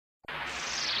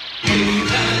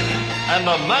and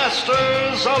the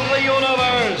masters of the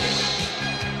universe.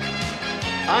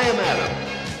 I am Adam,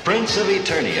 Prince of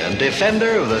Eternia and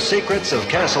defender of the secrets of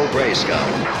Castle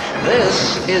Grayskull.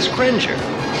 This is Cringer,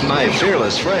 my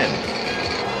fearless friend.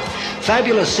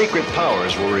 Fabulous secret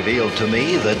powers were revealed to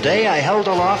me the day I held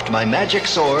aloft my magic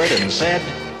sword and said,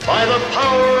 "By the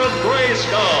power of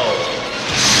Grayskull!"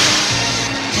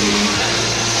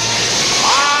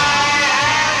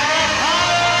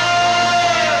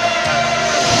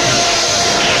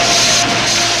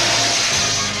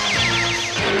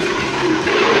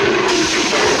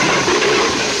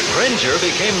 Cringer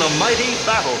became the mighty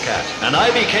Battle Cat, and I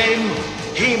became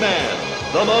Heman,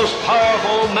 the most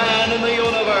powerful man in the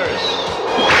universe.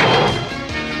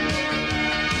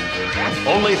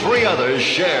 Only 3 others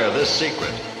share this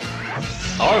secret.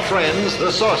 Our friends,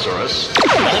 the Sorceress,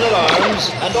 Man-at-Arms,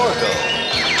 and Orko.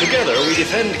 Together we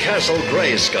defend Castle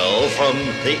Grayskull from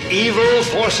the evil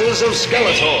forces of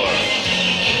Skeletor.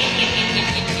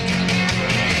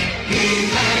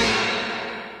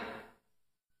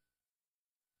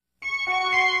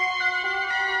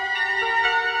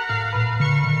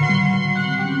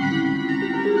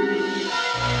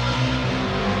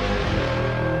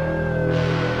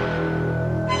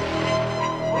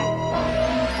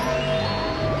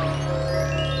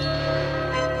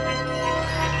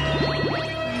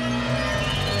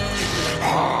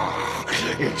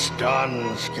 It's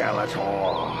done,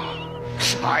 Skeletor.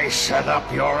 I set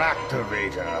up your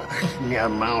activator near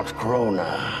Mount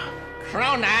Krona.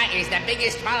 Krona is the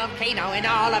biggest volcano in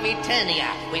all of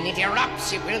Eternia. When it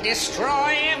erupts, it will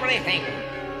destroy everything.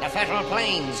 The Federal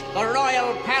Plains, the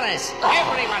Royal Palace,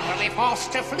 everyone will be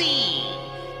forced to flee.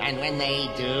 And when they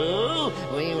do,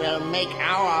 we will make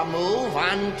our move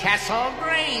on Castle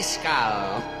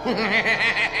Grayskull.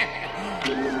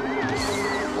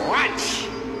 Watch!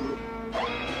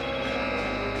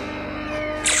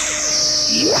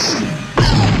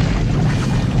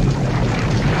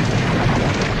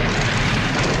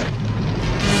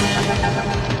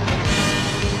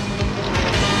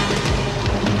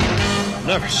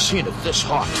 Never seen it this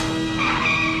hot.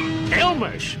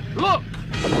 Elmish, look!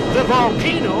 The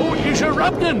volcano is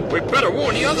erupting! We better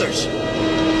warn the others!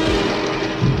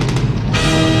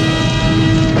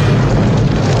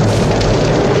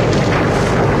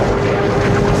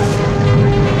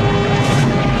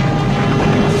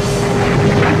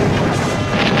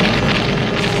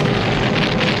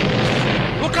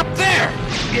 Look up there!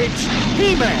 It's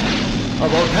Heman! A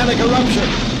volcanic eruption.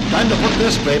 Time to put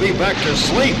this baby back to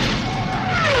sleep.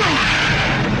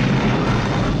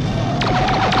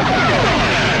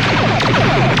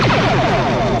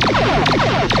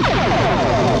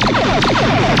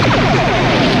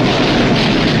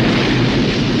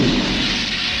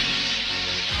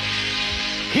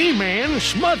 He-Man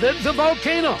smothered the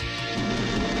volcano.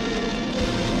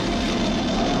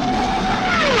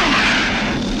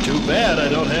 Too bad I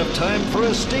don't have time for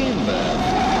a steam bath.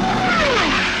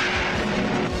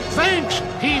 Thanks,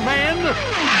 He-Man.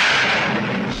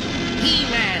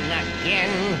 He-Man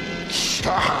again.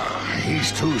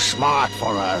 He's too smart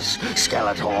for us,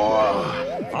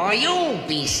 Skeletor. For you,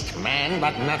 Beast Man,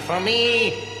 but not for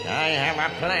me. I have a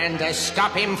plan to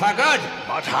stop him for good.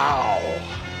 But how?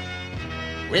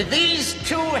 With these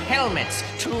 2 helmets,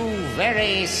 2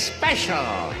 very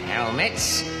special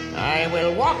helmets, I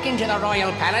will walk into the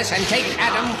Royal Palace and take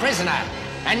Adam prisoner.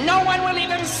 And no one will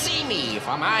even see me,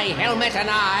 for my helmet and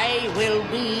I will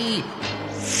be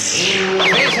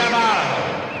invisible.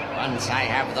 Once I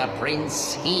have the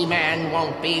prince, He-Man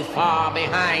won't be far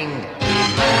behind.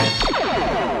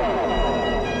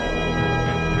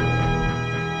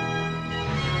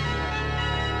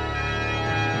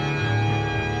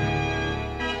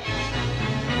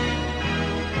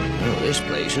 Oh, this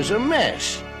place is a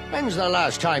mess. When's the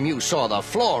last time you saw the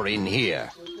floor in here?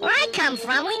 Where I come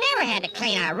from, we never had to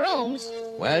clean our rooms.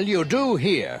 Well, you do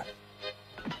here.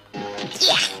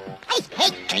 Yeah, I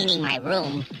hate cleaning my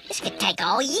room. This could take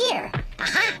all year.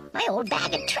 Aha, my old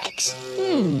bag of tricks.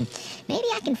 Maybe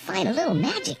I can find a little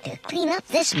magic to clean up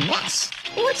this mess.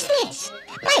 What's this?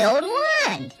 My old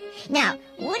wand. Now,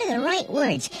 what are the right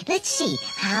words? Let's see.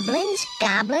 Hoblins,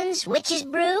 goblins, witch's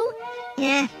brew?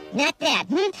 Not that.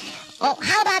 Oh,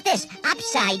 how about this?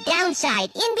 Upside,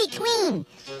 downside, in between.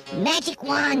 Magic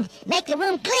wand, make the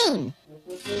room clean.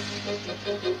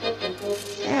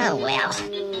 Oh, well.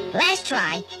 Last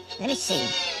try. Let me see.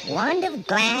 Wand of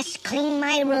glass, clean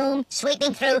my room,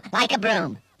 sweeping through like a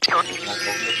broom. Now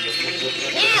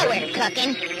we're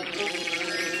cooking.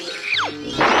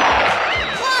 Whoa!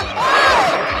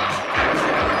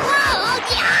 Whoa!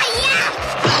 Yeah!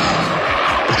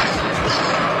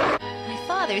 My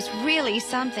father father's really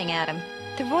something, Adam.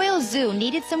 The Royal Zoo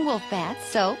needed some wolf bats,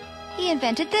 so he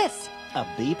invented this. A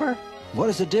beeper? What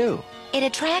does it do? It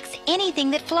attracts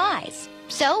anything that flies.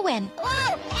 So when...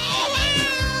 Whoa!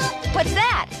 Help! What's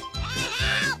that?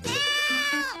 Help!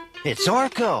 Help! It's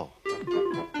Orko! It's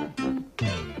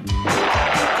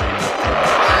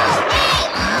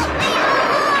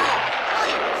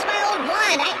my old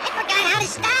wand. I forgot how to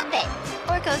stop it.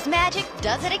 Orko's magic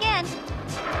does it again.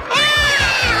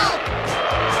 Help!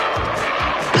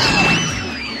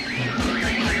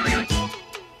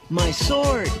 My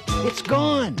sword! It's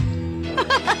gone!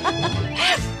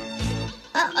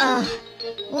 Uh-oh.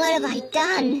 What have I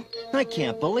done? I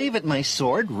can't believe it. My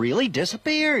sword really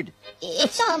disappeared.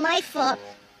 It's all my fault.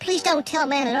 Please don't tell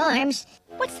Man-at-Arms.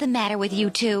 What's the matter with you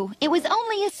two? It was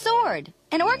only a sword,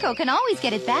 and Orko can always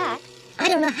get it back. I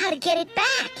don't know how to get it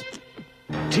back.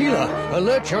 Teela,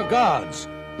 alert your guards.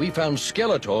 We found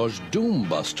Skeletor's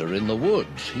Doombuster in the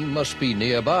woods. He must be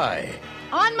nearby.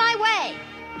 On my way!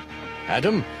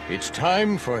 Adam, it's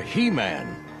time for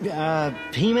He-Man.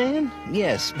 He-Man?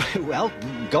 Yes. Well,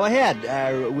 go ahead.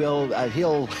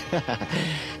 He'll...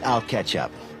 I'll catch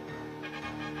up.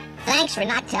 Thanks for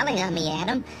not telling on me,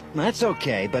 Adam. That's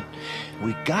okay, but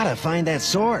we gotta find that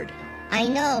sword. I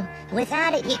know.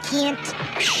 Without it, you can't...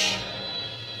 Shh.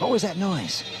 What was that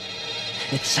noise?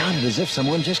 It sounded as if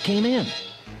someone just came in.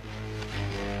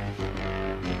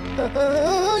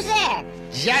 Who's there?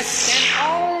 Just an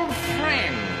old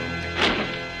friend.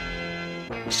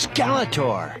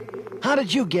 Skeletor! How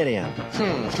did you get in?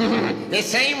 The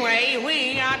same way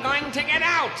we are going to get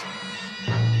out.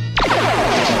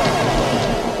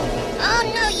 Oh,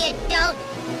 no, you don't.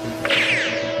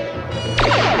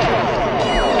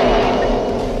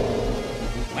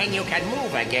 When you can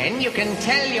move again, you can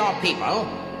tell your people,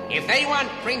 if they want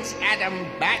Prince Adam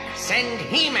back, send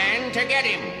He-Man to get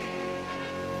him.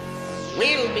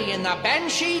 We'll be in the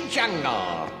Banshee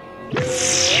Jungle.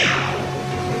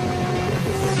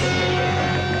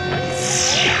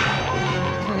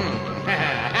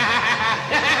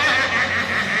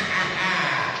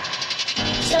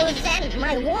 So then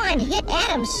my wand hit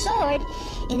Adam's sword,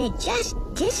 and it just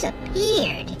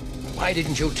disappeared. Why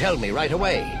didn't you tell me right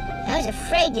away? I was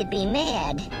afraid you'd be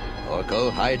mad. Orko,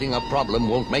 hiding a problem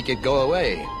won't make it go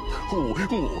away.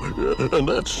 And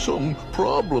that's some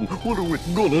problem. What are we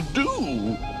gonna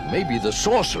do? Maybe the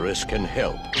sorceress can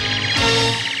help.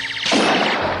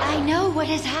 I know what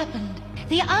has happened.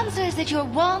 The answer is that your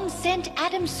wand sent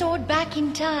Adam's sword back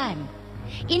in time,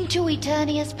 into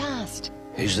Eternia's past.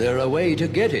 Is there a way to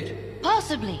get it?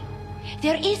 Possibly.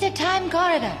 There is a time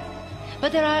corridor,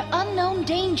 but there are unknown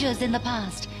dangers in the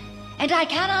past, and I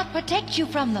cannot protect you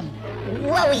from them.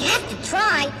 Well, we have to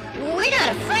try. We're not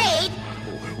afraid.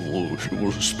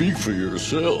 Well, speak for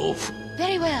yourself.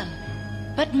 Very well.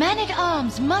 But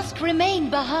Man-at-Arms must remain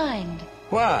behind.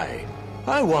 Why?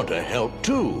 I want to help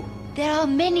too. There are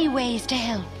many ways to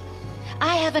help.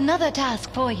 I have another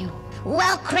task for you.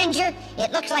 Well, Cringer,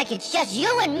 it looks like it's just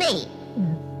you and me.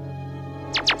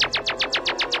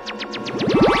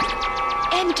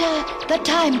 Enter the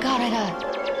time corridor.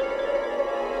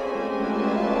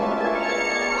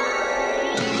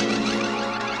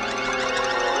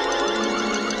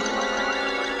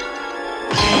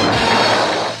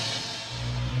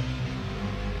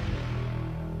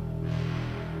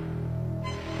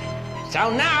 So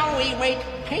now we wait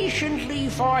patiently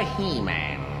for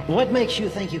He-Man. What makes you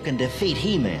think you can defeat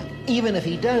He-Man, even if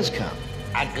he does come?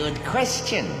 A good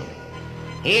question.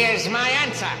 Here's my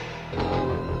answer.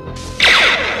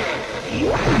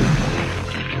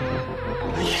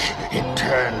 It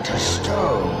turned to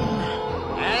stone.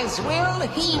 As will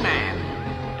He-Man.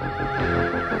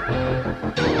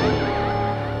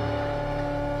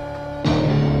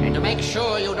 And to make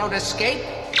sure you don't escape,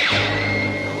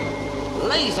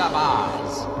 laser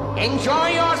bars. Enjoy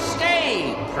your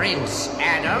stay, Prince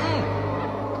Adam.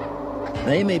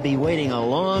 They may be waiting a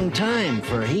long time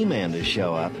for He-Man to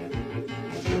show up.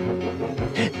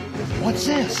 What's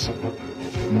this?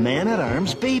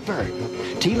 Man-at-Arms beeper.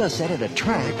 Teela said it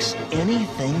attracts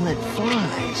anything that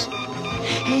flies.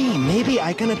 Hey, maybe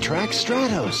I can attract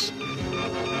Stratos.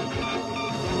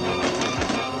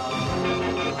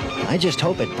 I just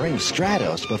hope it brings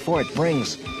Stratos before it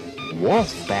brings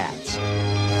wolf bats.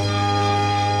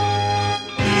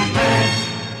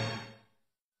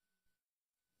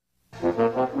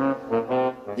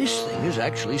 This thing is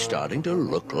actually starting to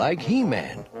look like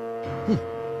He-Man.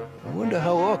 I wonder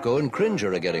how Orko and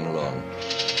Cringer are getting along.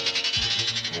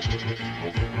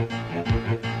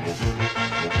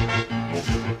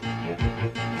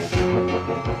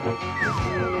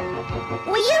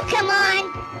 Will you come on?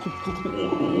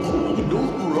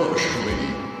 Don't rush me.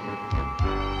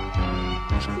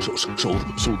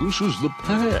 So this is the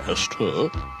past, huh?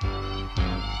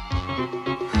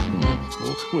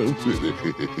 Well,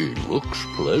 it looks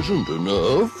pleasant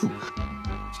enough.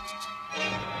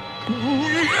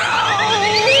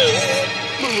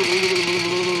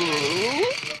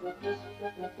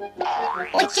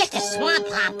 It's just a swamp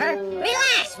hopper.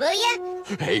 Relax, will you?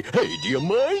 Hey, do you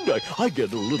mind? I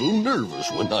get a little nervous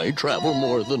when I travel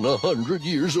more than 100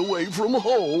 years away from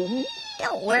home.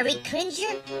 Don't worry,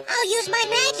 Cringer. I'll use my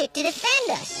magic to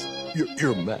defend us.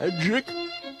 Your magic?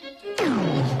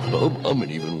 I'm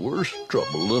in even worse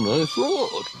trouble than I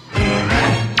thought.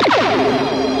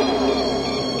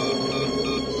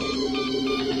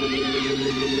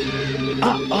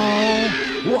 Uh-oh!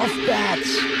 Wolf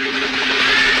bats!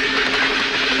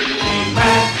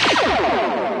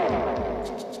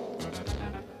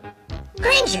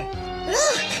 Cringer,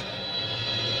 look!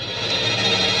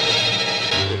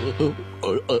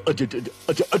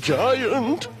 A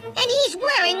giant? And he's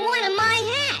wearing one of my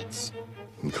hats.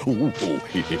 Oh,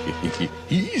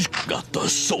 he's got the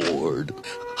sword.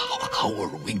 How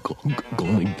are we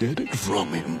gonna get it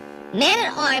from him?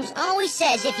 Man-at-Arms always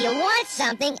says if you want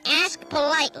something, ask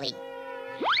politely.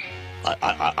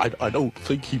 I don't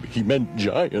think he meant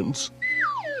giants.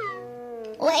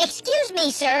 Well, excuse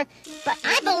me, sir, but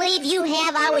I believe you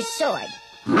have our sword.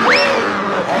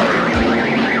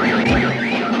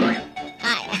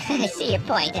 I see your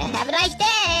point. Have a nice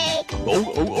day.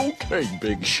 Oh, okay,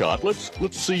 big shot. Let's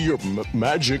see your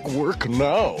magic work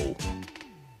now.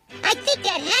 I think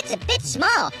that hat's a bit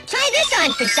small. Try this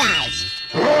on for size.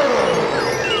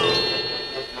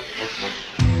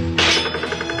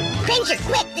 Cringer,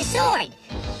 quick, the sword.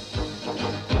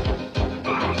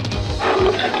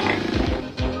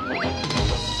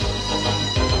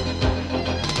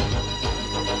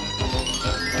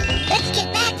 Let's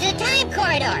get back to the time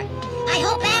corridor. I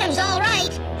hope Adam's all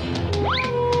right.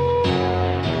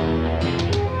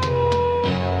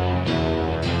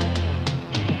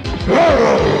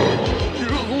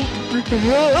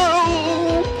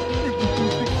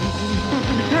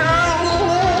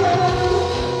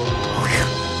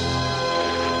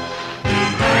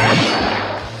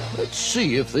 Let's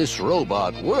see if this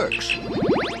robot works.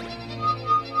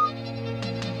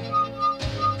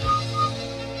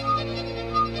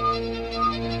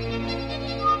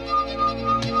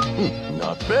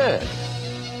 Not bad.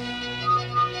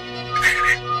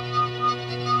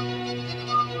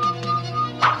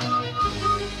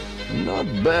 Not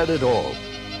bad at all.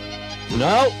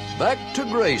 Now, back to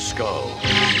Grayskull.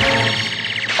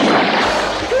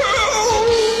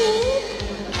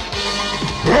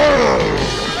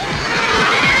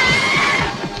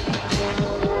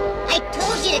 I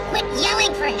told you to quit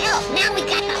yelling for help. Now we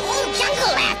got the whole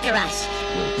jungle after us.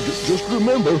 Just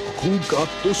remember who got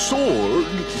the sword.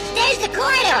 There's the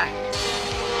corridor.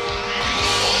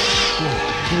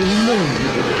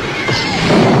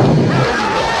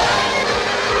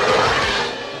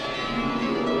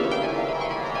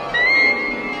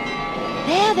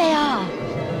 There they are.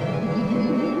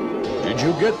 Did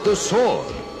you get the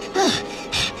sword?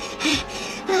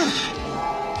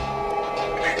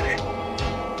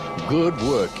 Good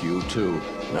work, you two.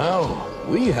 Now,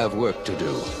 we have work to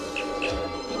do.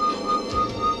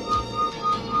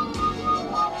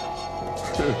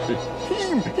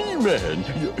 He-Man,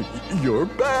 you're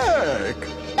back.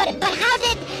 But how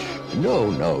did...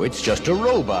 No, it's just a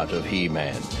robot of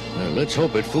He-Man. Let's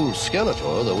hope it fooled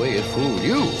Skeletor the way it fooled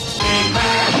you.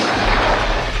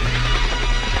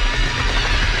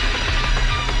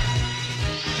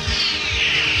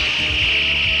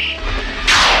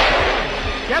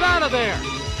 Get out of there!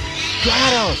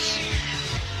 Stratos!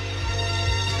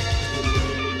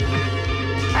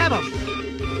 Adam!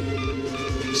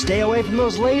 Stay away from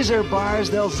those laser bars.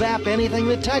 They'll zap anything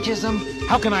that touches them.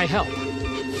 How can I help?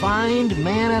 Find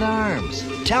Man-at-Arms.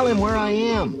 Tell him where I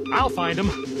am. I'll find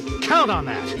him. Count on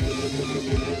that.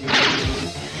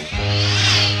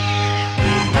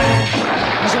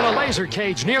 He's in a laser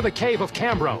cage near the cave of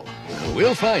Cambro.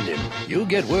 We'll find him. You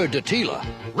get word to Teela.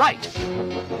 Right.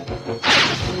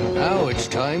 Now it's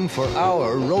time for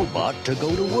our robot to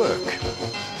go to work.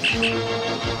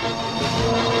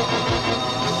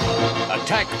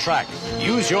 Attack track.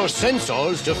 Use your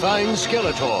sensors to find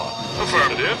Skeletor.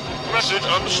 Affirmative. Message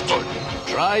understood.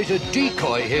 Try to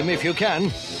decoy him if you can.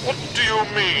 What do you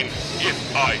mean,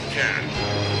 if I can?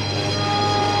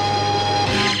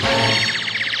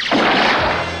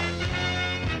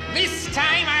 This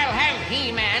time I'll have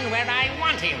He-Man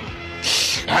him.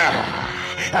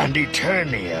 And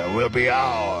Eternia will be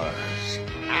ours.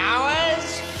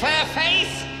 Ours,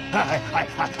 Furface?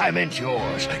 I meant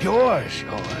yours. Yours.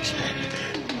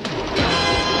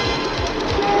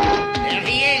 There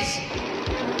he is.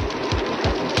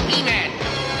 He-Man,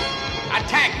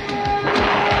 attack!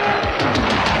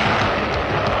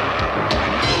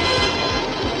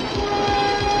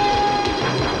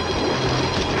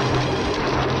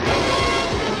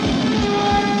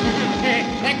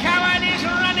 The coward is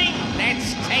running.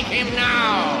 Let's take him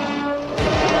now.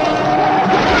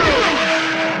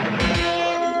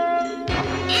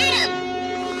 Adam!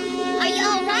 Are you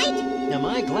all right? Am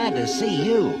I glad to see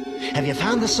you? Have you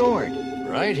found the sword?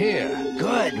 Right here.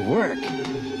 Good work.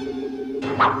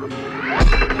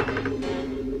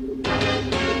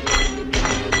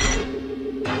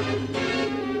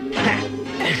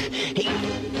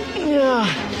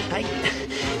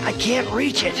 I can't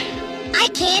reach it. I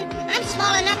can't. I'm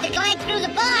small enough to glide through the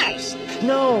bars.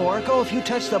 No, Orko, if you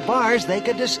touch the bars, they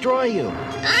could destroy you.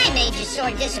 I made your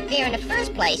sword disappear in the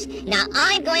first place. Now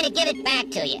I'm going to give it back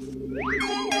to you.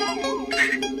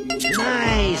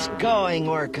 Nice going,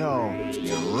 Orko.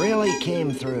 You really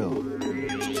came through.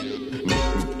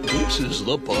 This is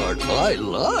the part I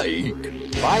like.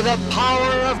 By the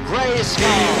power of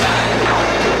Grayskull.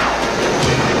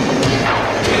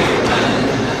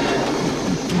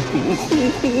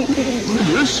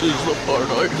 This is the part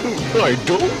I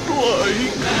don't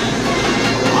like.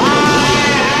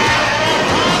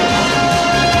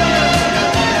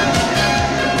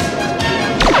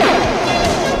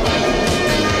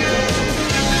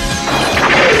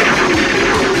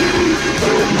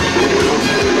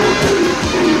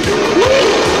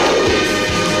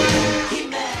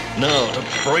 Now to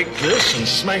break this and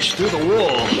smash through the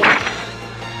wall.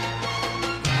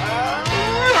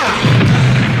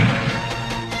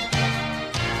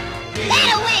 That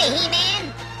away, He-Man!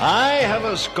 I have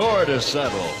a score to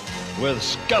settle with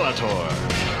Skeletor.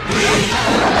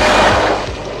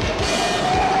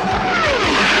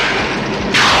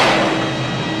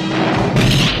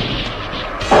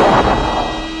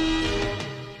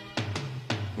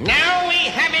 Now we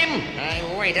have him. I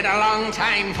waited a long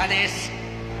time for this.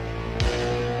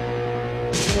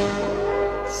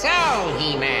 So,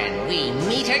 He-Man, we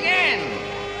meet again.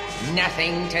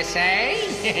 Nothing to say?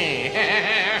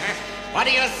 What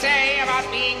do you say about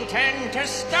being turned to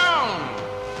stone?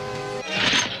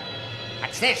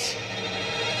 What's this?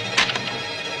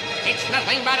 It's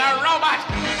nothing but a robot!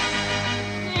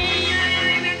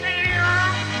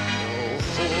 Oh,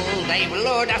 fool, they've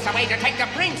lured us away to take the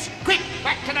prince! Quick,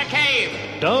 back to the cave!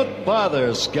 Don't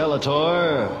bother,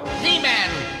 Skeletor. He-Man!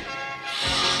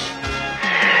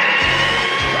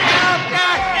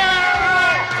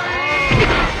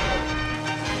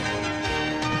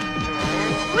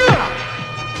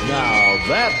 Now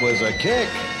that was a kick.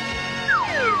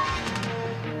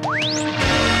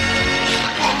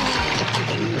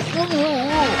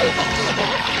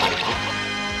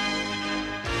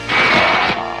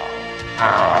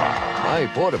 My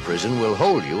porta prison will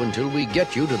hold you until we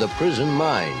get you to the prison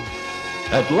mine.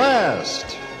 At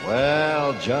last.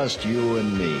 Well, just you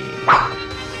and me.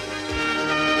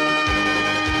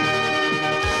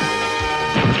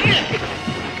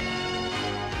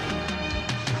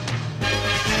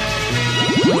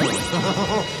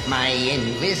 My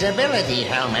invisibility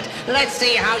helmet. Let's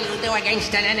see how you do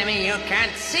against an enemy you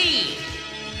can't see.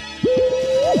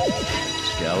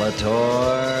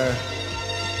 Skeletor.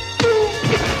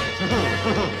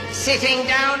 Sitting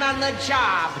down on the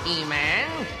job, He-Man.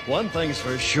 One thing's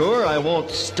for sure, I won't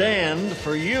stand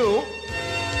for you.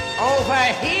 Over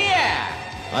here.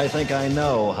 I think I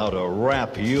know how to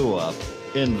wrap you up,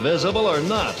 invisible or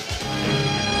not.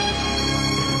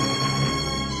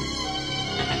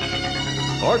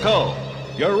 Orko,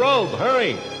 your robe,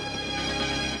 hurry!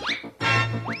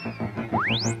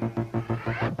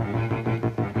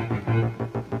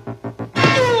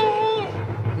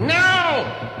 No!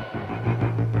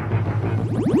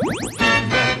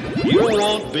 You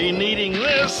won't be needing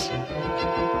this.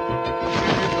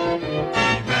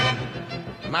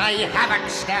 My Havoc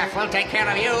staff will take care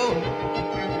of you.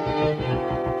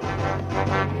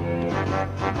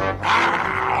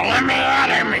 Let me at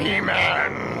him,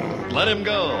 He-Man. Let him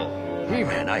go.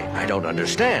 He-Man, I don't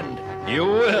understand. You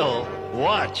will.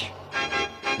 Watch.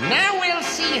 Now we'll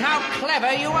see how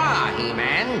clever you are,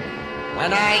 He-Man.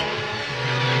 When I...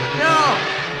 No!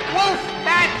 Wolf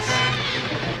bats!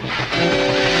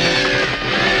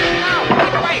 No!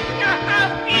 Wait!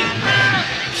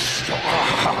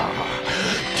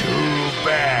 Too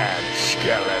bad,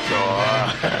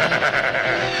 Skeletor.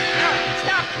 No!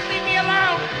 Stop! Leave me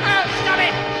alone! Oh, stop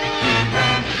it!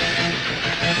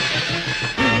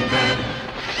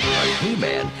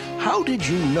 did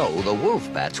you know the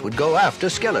wolf bats would go after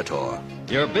Skeletor?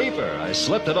 Your beeper. I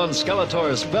slipped it on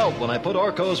Skeletor's belt when I put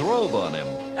Orko's robe on him.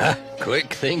 Ha!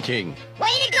 Quick thinking. Way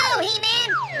to go,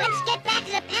 He-Man! Let's get back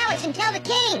to the palace and tell the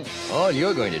king. All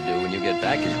you're going to do when you get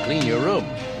back is clean your room.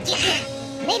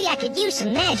 Maybe I could use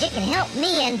some magic and help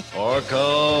me and...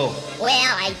 Orko! Well,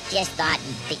 I just thought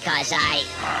because I...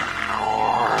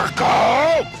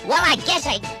 Orko! Well, I guess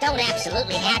I don't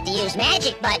absolutely have to use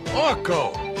magic, but...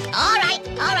 Orko! All right,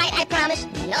 I promise.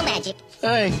 No magic.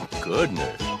 Thank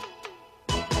goodness.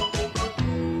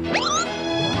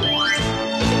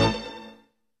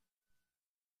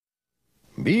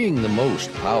 Being the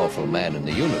most powerful man in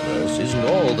the universe isn't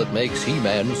all that makes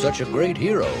He-Man such a great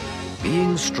hero.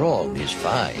 Being strong is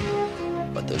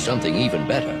fine, but there's something even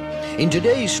better. In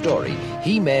today's story,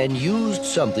 He-Man used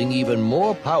something even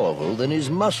more powerful than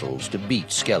his muscles to beat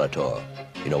Skeletor.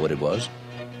 You know what it was?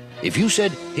 If you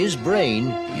said his brain,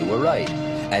 you were right.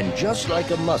 And just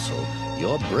like a muscle,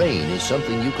 your brain is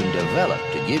something you can develop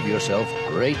to give yourself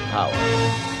great power.